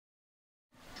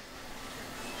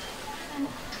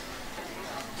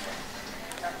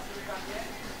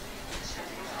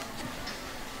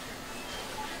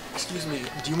Excuse me,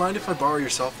 do you mind if I borrow your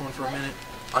cell phone for a minute?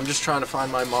 I'm just trying to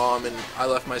find my mom, and I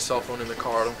left my cell phone in the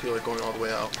car. I don't feel like going all the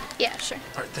way out. Yeah, sure.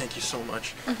 All right, thank you so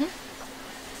much.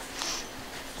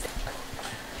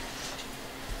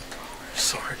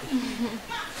 Sorry.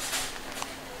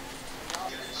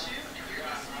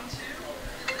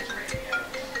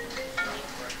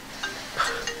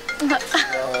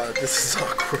 This is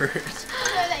awkward.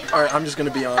 All right, I'm just gonna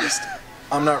be honest.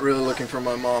 I'm not really looking for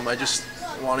my mom. I just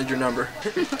wanted your number.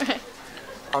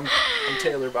 I'm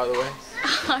Taylor, by the way.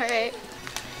 All right.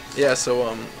 Yeah,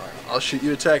 so I'll shoot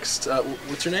you a text.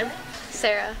 What's your name?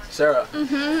 Sarah. Sarah.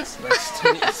 It's nice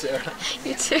to meet you, Sarah.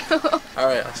 You too. All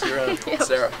right, I'll see you around. Yep.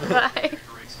 Sarah. Bye.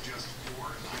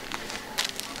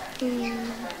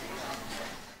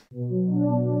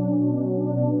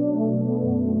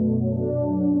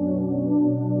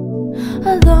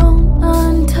 Alone,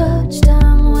 untouched,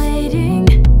 I'm waiting.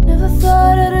 Never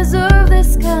thought I deserved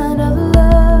this kind of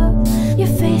love. Your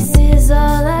face is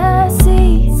all I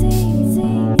see,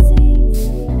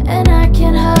 and I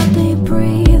can hardly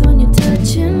breathe when you're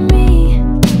touching me.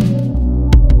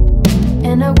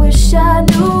 And I wish I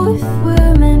knew if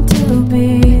we're meant to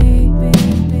be.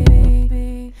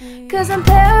 'Cause I'm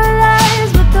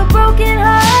paralyzed with a broken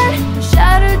heart,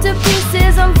 shattered to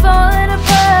pieces, I'm falling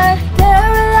apart.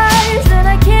 Paralyzed and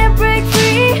I can't break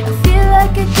free. I feel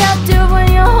like a captive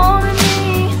when you're holding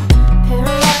me.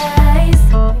 Paralyzed,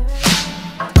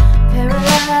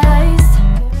 paralyzed,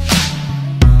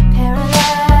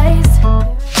 paralyzed,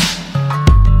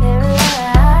 paralyzed.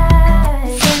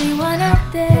 Is anyone out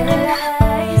there?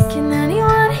 Paralyzed. Can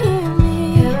anyone hear me?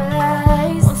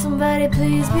 Paralyzed. Won't somebody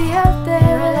please be out there?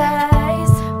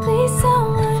 Paralyzed. Please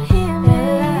someone hear me.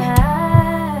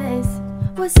 Paralyzed.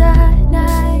 Was I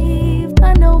naive?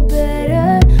 I know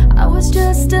better. I was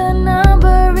just a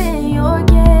number in your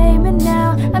game, and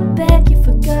now I bet you've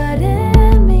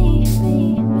forgotten me.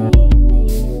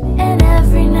 And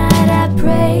every night I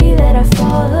pray that I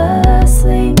fall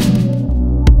asleep,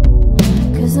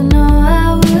 'cause I know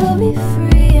I will be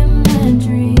free in my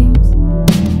dreams.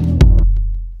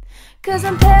 'Cause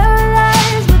I'm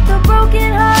paralyzed with a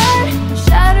broken heart,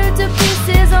 shattered to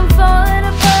pieces, I'm falling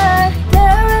apart.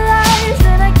 Paralyzed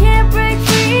and I can't break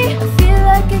free. I feel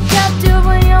like a captive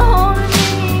when you're holding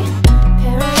me.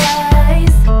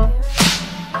 Paralyzed,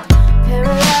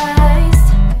 paralyzed,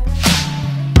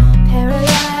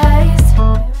 paralyzed,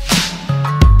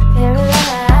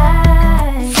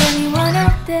 paralyzed. Is anyone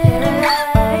out there?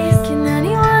 Paralyzed. Can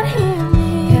anyone hear me?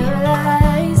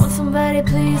 Paralyzed. Won't somebody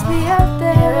please be out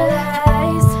there?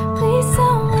 Paralyzed. Please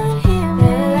someone hear me.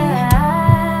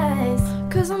 Paralyzed.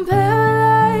 'Cause I'm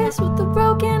paralyzed with a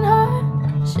broken heart,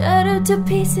 shattered to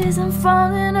pieces, I'm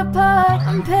falling apart.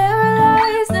 I'm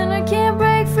paralyzed and I can't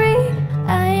break free.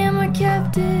 I am a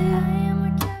captive.